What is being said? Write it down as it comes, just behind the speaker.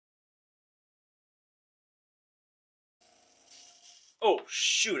Oh,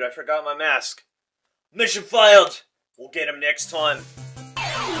 shoot, I forgot my mask. Mission failed! We'll get him next time.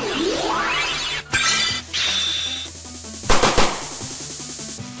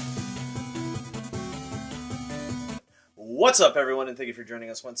 What's up, everyone, and thank you for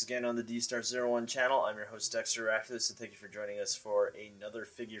joining us once again on the Dstar01 channel. I'm your host, Dexter, Arafiles, and thank you for joining us for another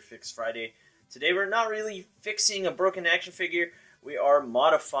Figure Fix Friday. Today we're not really fixing a broken action figure, we are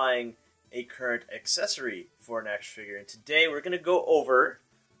modifying a current accessory for an action figure. And today we're going to go over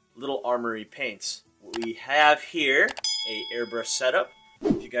Little Armory Paints. We have here a airbrush setup.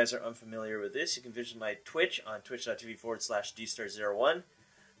 If you guys are unfamiliar with this, you can visit my Twitch on twitch.tv/Dstar01.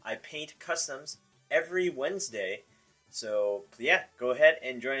 I paint customs every Wednesday. So, yeah, go ahead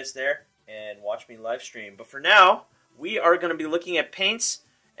and join us there and watch me live stream. But for now, we are going to be looking at paints,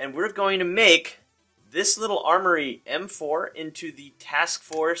 and we're going to make this Little Armory M4 into the Task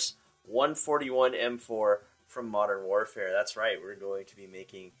Force 141 M4 from Modern Warfare. That's right, we're going to be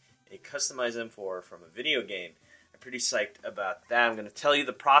making a customized M4 from a video game. I'm pretty psyched about that. I'm going to tell you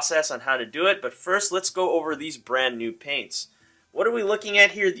the process on how to do it, but first let's go over these brand new paints. What are we looking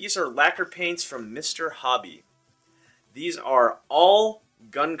at here? These are lacquer paints from Mr. Hobby. These are all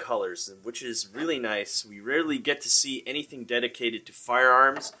gun colors, which is really nice. We rarely get to see anything dedicated to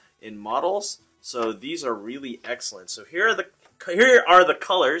firearms in models, so these are really excellent. So here are the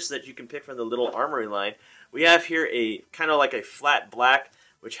colors that you can pick from the Little Armory line. We have here a kind of like a flat black,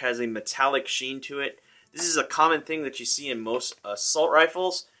 which has a metallic sheen to it. This is a common thing that you see in most assault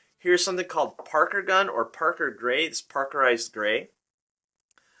rifles. Here's something called Parker gun or Parker gray. It's Parkerized gray.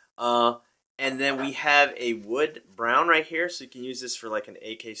 And then we have a wood brown right here, so you can use this for like an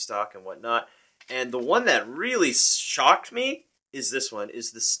AK stock and whatnot. And the one that really shocked me is this one,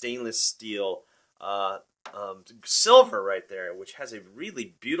 is the stainless steel silver right there, which has a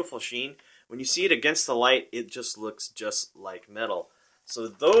really beautiful sheen. When you see it against the light, it just looks just like metal. So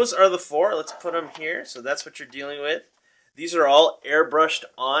those are the four. Let's put them here. So that's what you're dealing with. These are all airbrushed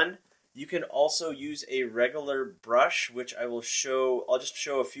on. You can also use a regular brush, which I will show. I'll just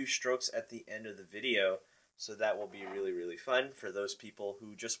show a few strokes at the end of the video. So that will be really, really fun for those people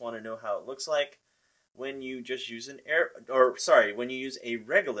who just want to know how it looks like when you just use when you use a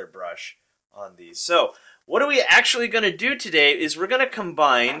regular brush on these. So what are we actually going to do today is we're going to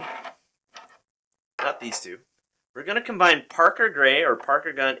combine, not these two, we're going to combine Parker gray or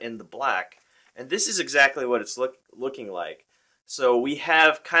Parker gun in the black. And this is exactly what it's looking like. So we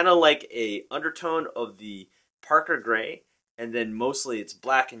have kind of like a undertone of the Parker gray, and then mostly it's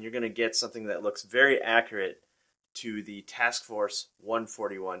black, and you're going to get something that looks very accurate to the Task Force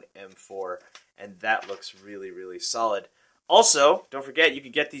 141 M4, and that looks really, really solid. Also, don't forget, you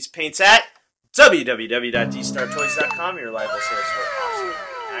can get these paints at www.dstartoys.com, your reliable source for awesome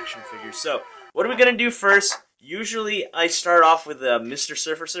action figures. So, what are we going to do first? Usually, I start off with a Mr.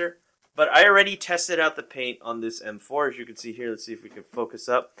 Surfacer, but I already tested out the paint on this M4, as you can see here. Let's see if we can focus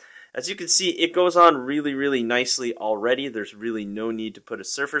up. As you can see, it goes on really, really nicely already. There's really no need to put a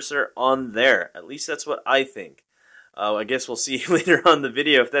surfacer on there. At least that's what I think. I guess we'll see later on the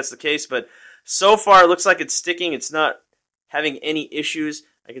video if that's the case, but so far it looks like it's sticking. It's not having any issues.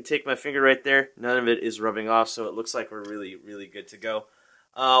 I can take my finger right there. None of it is rubbing off, so it looks like we're really, really good to go.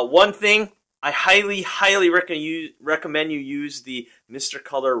 One thing, I highly, highly recommend you use the Mr.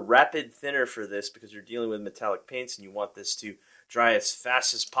 Color Rapid Thinner for this because you're dealing with metallic paints and you want this to dry as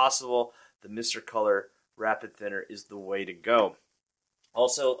fast as possible. The Mr. Color Rapid Thinner is the way to go.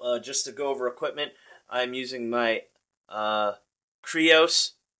 Also, just to go over equipment, I'm using my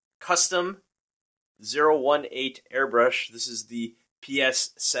Krios Custom 018 airbrush. This is the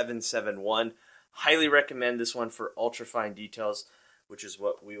PS771. Highly recommend this one for ultra fine details, which is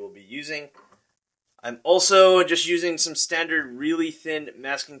what we will be using. I'm also just using some standard really thin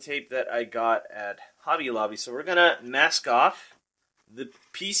masking tape that I got at Hobby Lobby. So we're going to mask off the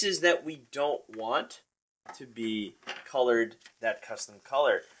pieces that we don't want to be colored that custom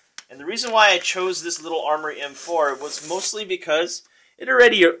color. And the reason why I chose this Little Armory M4 was mostly because it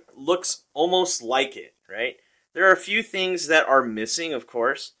already looks almost like it, right? There are a few things that are missing, of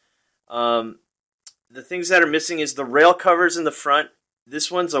course. The things that are missing is the rail covers in the front.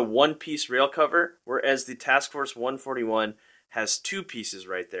 This one's a one-piece rail cover, whereas the Task Force 141 has two pieces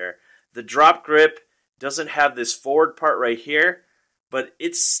right there. The drop grip doesn't have this forward part right here, but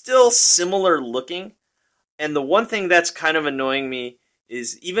it's still similar looking. And the one thing that's kind of annoying me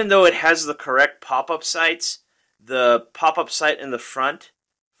is even though it has the correct pop-up sights, the pop-up sight in the front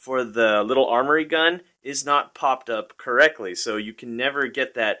for the Little Armory gun is not popped up correctly. So you can never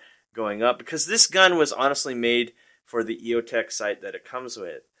get that going up because this gun was honestly made for the EOTech sight that it comes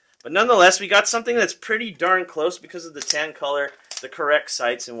with. But nonetheless, we got something that's pretty darn close because of the tan color, the correct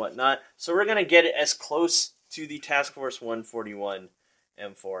sights and whatnot. So we're going to get it as close to the Task Force 141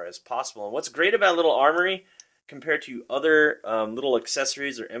 M4 as possible. And what's great about Little Armory, compared to other little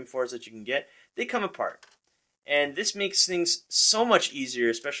accessories or M4s that you can get, they come apart. And this makes things so much easier,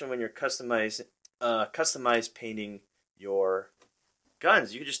 especially when you're customized painting your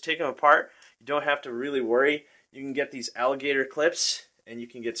guns. You can just take them apart. You don't have to really worry. You can get these alligator clips and you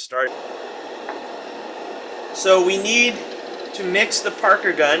can get started. So we need to mix the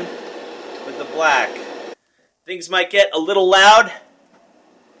Parker gun with the black. Things might get a little loud.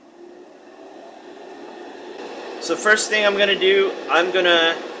 So first thing I'm going to do, I'm going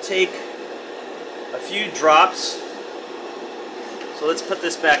to take a few drops. So let's put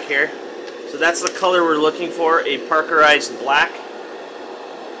this back here. So that's the color we're looking for, a Parkerized black.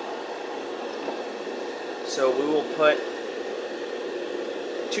 So we will put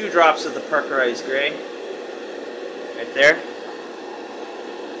 2 drops of the Parkerized gray right there.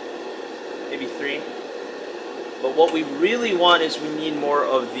 Maybe 3. But what we really want is we need more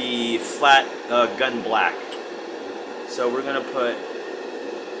of the flat gun black. So we're going to put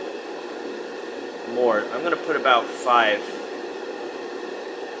more. I'm going to put about 5,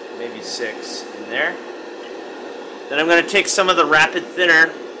 maybe 6 in there. Then I'm going to take some of the rapid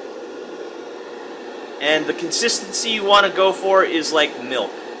thinner. And the consistency you want to go for is like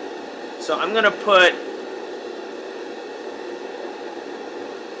milk. So I'm going to put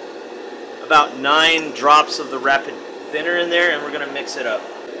about 9 drops of the rapid thinner in there, and we're going to mix it up.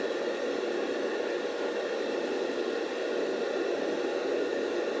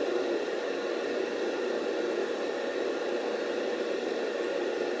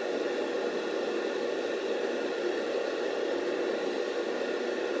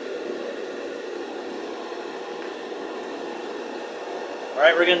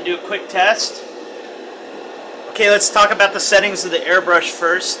 Alright, we're going to do a quick test. Okay, let's talk about the settings of the airbrush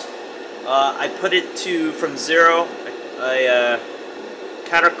first. I put it to from 0. I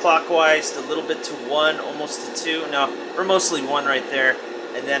counterclockwise a little bit to 1, almost to 2. No, we're mostly 1 right there.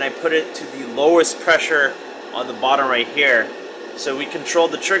 And then I put it to the lowest pressure on the bottom right here. So we control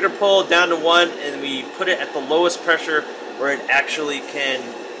the trigger pull down to 1, and we put it at the lowest pressure where it actually can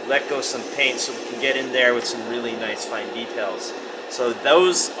let go some paint, so we can get in there with some really nice fine details. So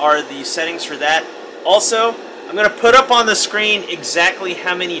those are the settings for that. Also, I'm going to put up on the screen exactly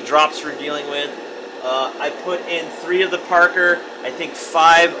how many drops we're dealing with. I put in 3 of the Parker, I think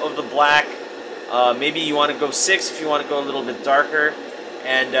 5 of the black. Maybe you want to go 6 if you want to go a little bit darker.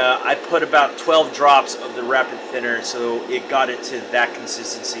 And I put about 12 drops of the rapid thinner, so it got it to that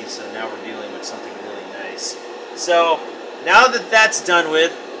consistency. So now we're dealing with something really nice. So now that that's done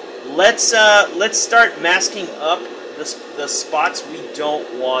with, let's start masking up the spots we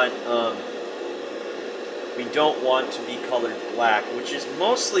don't want to be colored black, which is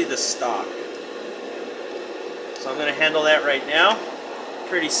mostly the stock. So I'm going to handle that right now.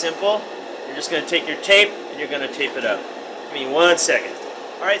 Pretty simple. You're just going to take your tape and you're going to tape it up. Give me 1 second.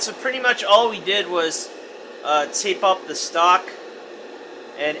 Alright, so pretty much all we did was tape up the stock,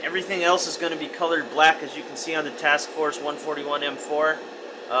 and everything else is going to be colored black, as you can see on the Task Force 141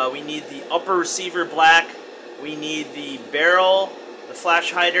 M4. We need the upper receiver black. We need the barrel, the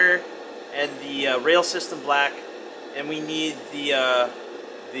flash hider, and the rail system black, and we need the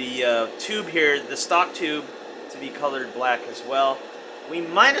tube here, the stock tube, to be colored black as well. We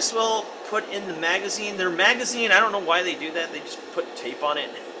might as well put in the magazine. Their magazine, I don't know why they do that. They just put tape on it.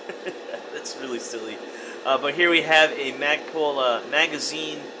 That's really silly. But here we have a Magpul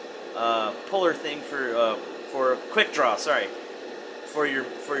magazine puller thing for quick draw. Sorry. For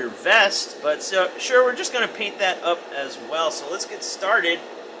your vest, but so sure, we're just going to paint that up as well. So let's get started.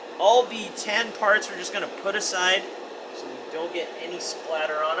 All the tan parts we're just going to put aside so we don't get any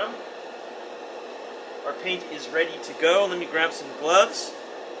splatter on them. Our paint is ready to go. Let me grab some gloves.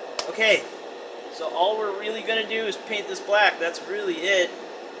 Okay, so all we're really going to do is paint this black. That's really it.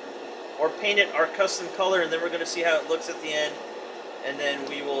 Or paint it our custom color, and then we're going to see how it looks at the end. And then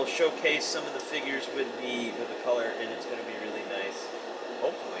we will showcase some of the figures with the color, and it's going to be really nice.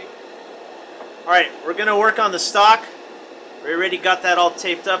 Hopefully. Alright, we're going to work on the stock. We already got that all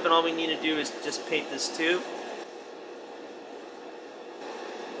taped up, and all we need to do is just paint this tube.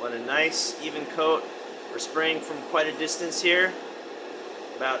 Want a nice even coat. We're spraying from quite a distance here.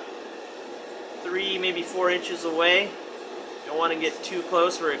 About 3, maybe 4 inches away. Don't want to get too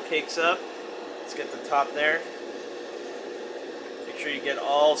close where it cakes up. Let's get the top there. Make sure you get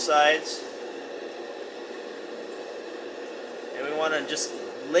all sides. And we want to just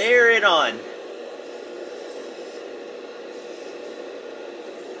layer it on.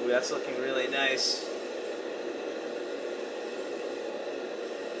 Ooh, that's looking really nice.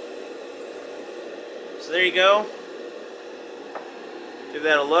 So there you go. Give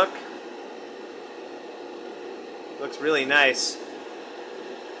that a look. Looks really nice.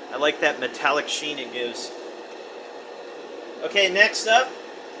 I like that metallic sheen it gives. Okay, next up,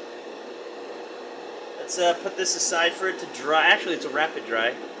 let's put this aside for it to dry. Actually, it's a rapid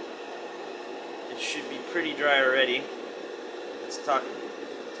dry. It should be pretty dry already. Let's touch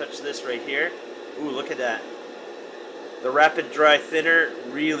this right here. Ooh, look at that. The rapid dry thinner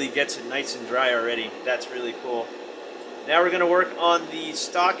really gets it nice and dry already. That's really cool. Now we're going to work on the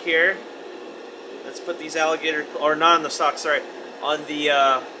stock here. Let's put these alligator, or not on the stock, sorry, on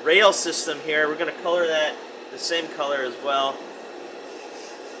the rail system here. We're going to color that the same color as well.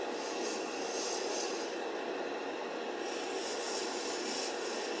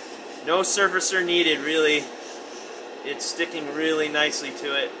 No surfacer needed, really. It's sticking really nicely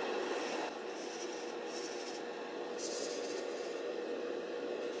to it.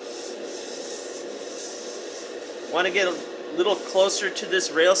 Want to get a little closer to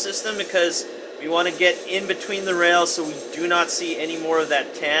this rail system because we want to get in between the rails so we do not see any more of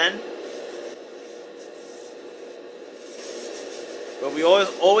that tan. But we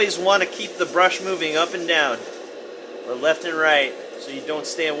always want to keep the brush moving up and down, or left and right, so you don't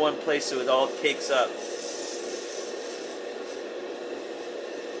stay in one place so it all cakes up.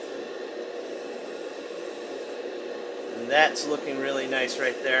 And that's looking really nice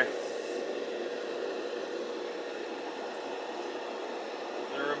right there.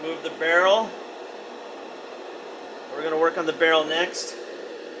 I'm going to remove the barrel. We're going to work on the barrel next.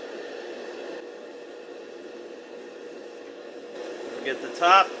 Get the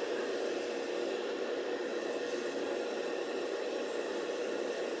top.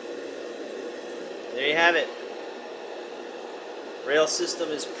 There you have it. Rail system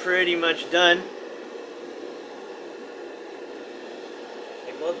is pretty much done.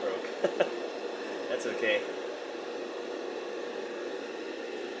 My glove broke. That's okay.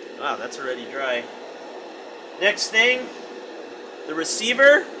 Wow, that's already dry. Next thing, the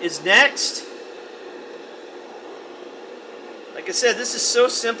receiver is next. Like I said, this is so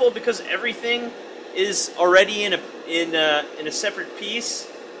simple because everything is already in a separate piece.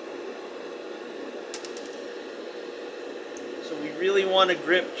 So we really want to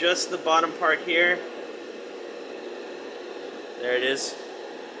grip just the bottom part here. There it is.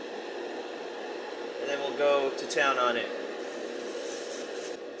 And then we'll go to town on it.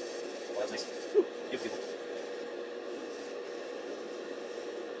 Oh, that's nice. Whew, beautiful.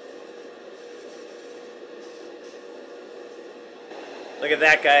 Look at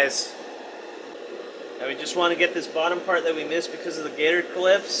that, guys. Now we just want to get this bottom part that we missed because of the gator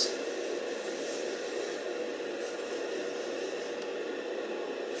clips.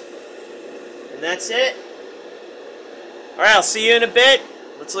 And that's it. Alright, I'll see you in a bit.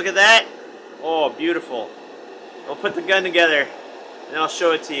 Let's look at that. Oh, beautiful. We'll put the gun together and I'll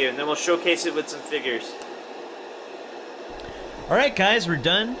show it to you. And then we'll showcase it with some figures. Alright, guys, we're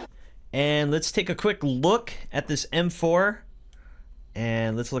done. And let's take a quick look at this M4.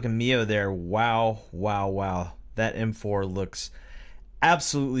 And let's look at Mio there. Wow, wow, wow. That M4 looks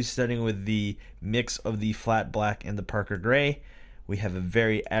absolutely stunning with the mix of the flat black and the Parker gray. We have a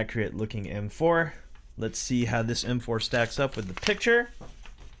very accurate looking M4. Let's see how this M4 stacks up with the picture.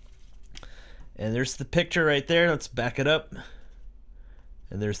 And there's the picture right there. Let's back it up.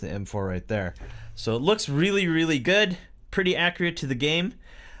 And there's the M4 right there. So it looks really, really good. Pretty accurate to the game.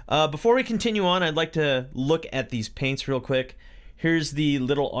 Before we continue on, I'd like to look at these paints real quick. Here's the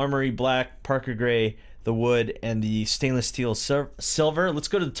Little Armory black, Parker gray, the wood, and the stainless steel silver. Let's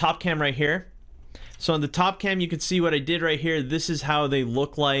go to the top cam right here. So on the top cam, you can see what I did right here. This is how they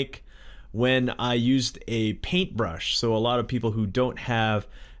look like when I used a paintbrush. So a lot of people who don't have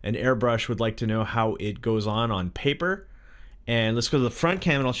an airbrush would like to know how it goes on paper. And let's go to the front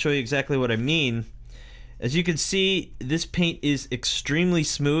cam and I'll show you exactly what I mean. As you can see, this paint is extremely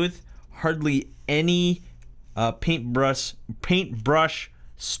smooth. Hardly any paintbrush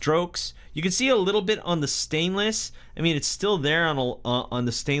strokes. You can see a little bit on the stainless. I mean, it's still there on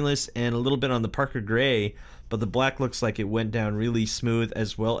the stainless and a little bit on the Parker gray, but the black looks like it went down really smooth,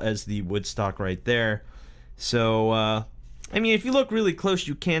 as well as the wood stock right there. So I mean, if you look really close,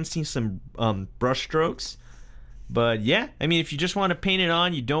 you can see some brush strokes. But yeah, I mean, if you just want to paint it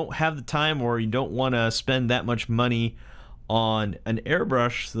on, you don't have the time, or you don't want to spend that much money on an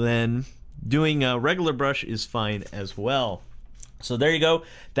airbrush, then doing a regular brush is fine as well. So there you go.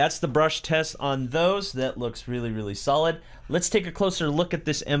 That's the brush test on those. That looks really, really solid. Let's take a closer look at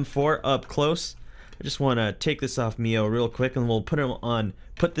this M4 up close. I just want to take this off Mio real quick, and we'll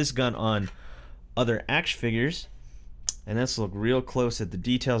put this gun on other action figures. And let's look real close at the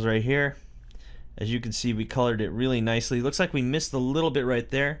details right here. As you can see, we colored it really nicely. Looks like we missed a little bit right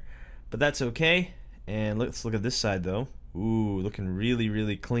there, but that's okay. And let's look at this side though. Ooh, looking really,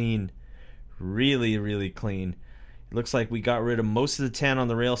 really clean. Really, really clean. It looks like we got rid of most of the tan on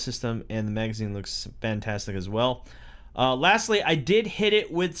the rail system, and the magazine looks fantastic as well. Lastly, I did hit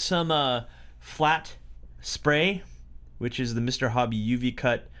it with some flat spray, which is the Mr. Hobby UV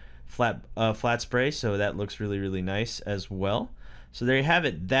cut flat spray, so that looks really, really nice as well. So there you have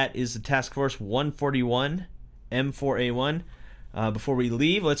it. That is the Task Force 141 M4A1. Before we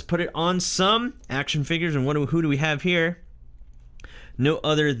leave, let's put it on some action figures. And who do we have here? No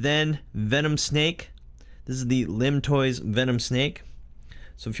other than Venom Snake. This is the Limb Toys Venom Snake.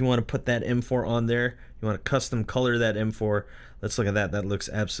 So if you want to put that M4 on there, you want to custom color that M4, let's look at that. That looks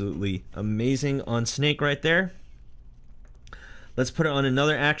absolutely amazing on Snake right there. Let's put it on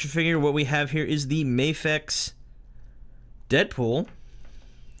another action figure. What we have here is the Mafex Deadpool.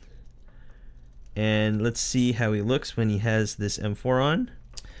 And let's see how he looks when he has this M4 on.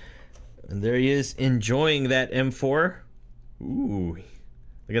 And there he is, enjoying that M4. Ooh,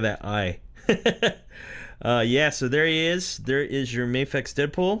 look at that eye. Yeah, so there he is. There is your Mafex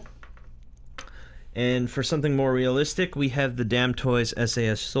Deadpool. And for something more realistic, we have the Damn Toys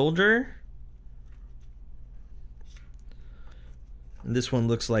SAS Soldier. And this one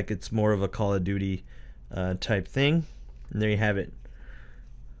looks like it's more of a Call of Duty type thing. And there you have it.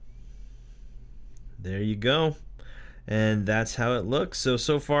 There you go. And that's how it looks.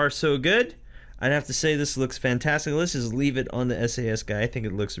 So far, so good. I'd have to say this looks fantastic. Let's just leave it on the SAS guy. I think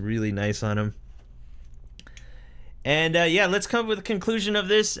it looks really nice on him. And yeah, let's come up with a conclusion of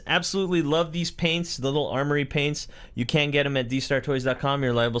this. Absolutely love these paints, the Little Armory Paints. You can get them at Dstar01.com,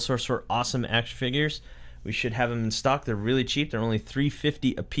 your reliable source for awesome action figures. We should have them in stock. They're really cheap. They're only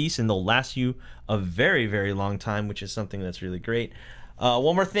 $3.50 a piece, and they'll last you a very, very long time, which is something that's really great.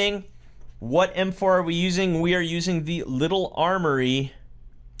 One more thing. What M4 are we using? We are using the Little Armory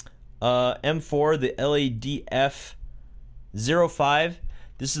M4, the LADF-05.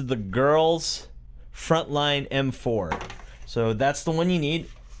 This is the girls' frontline M4. So that's the one you need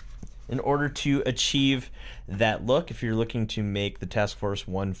in order to achieve that look. If you're looking to make the Task Force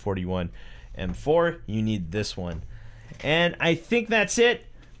 141 M4, you need this one. And I think that's it.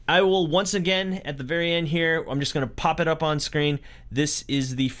 I will once again at the very end here, I'm just going to pop it up on screen. This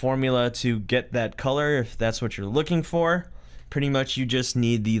is the formula to get that color if that's what you're looking for. Pretty much you just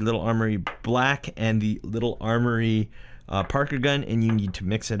need the Little Armory Black and the Little Armory Parker gun, and you need to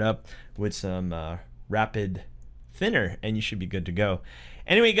mix it up with some rapid thinner, and you should be good to go.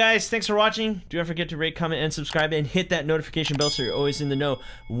 Anyway, guys, thanks for watching. Do not forget to rate, comment, and subscribe, and hit that notification bell so you're always in the know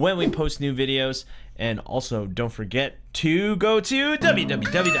when we post new videos. And also, don't forget to go to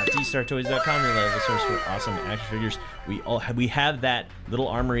www.dstar01.com, your reliable source for awesome action figures. We have that Little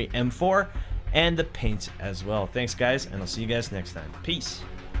Armory M4 and the paints as well. Thanks, guys, and I'll see you guys next time. Peace.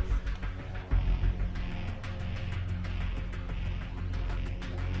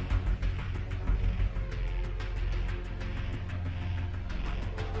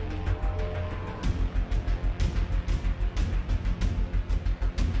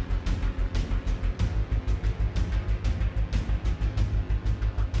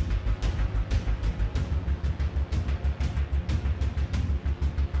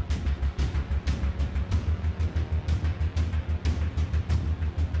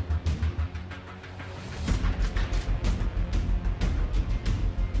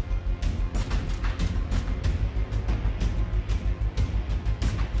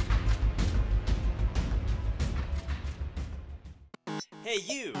 Hey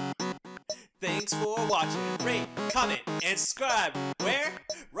you! Thanks for watching. Rate, comment, and subscribe. Where?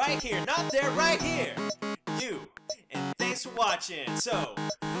 Right here. Not there, right here. You. And thanks for watching. So,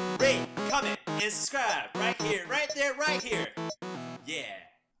 rate, comment, and subscribe. Right here, right there, right here. Yeah.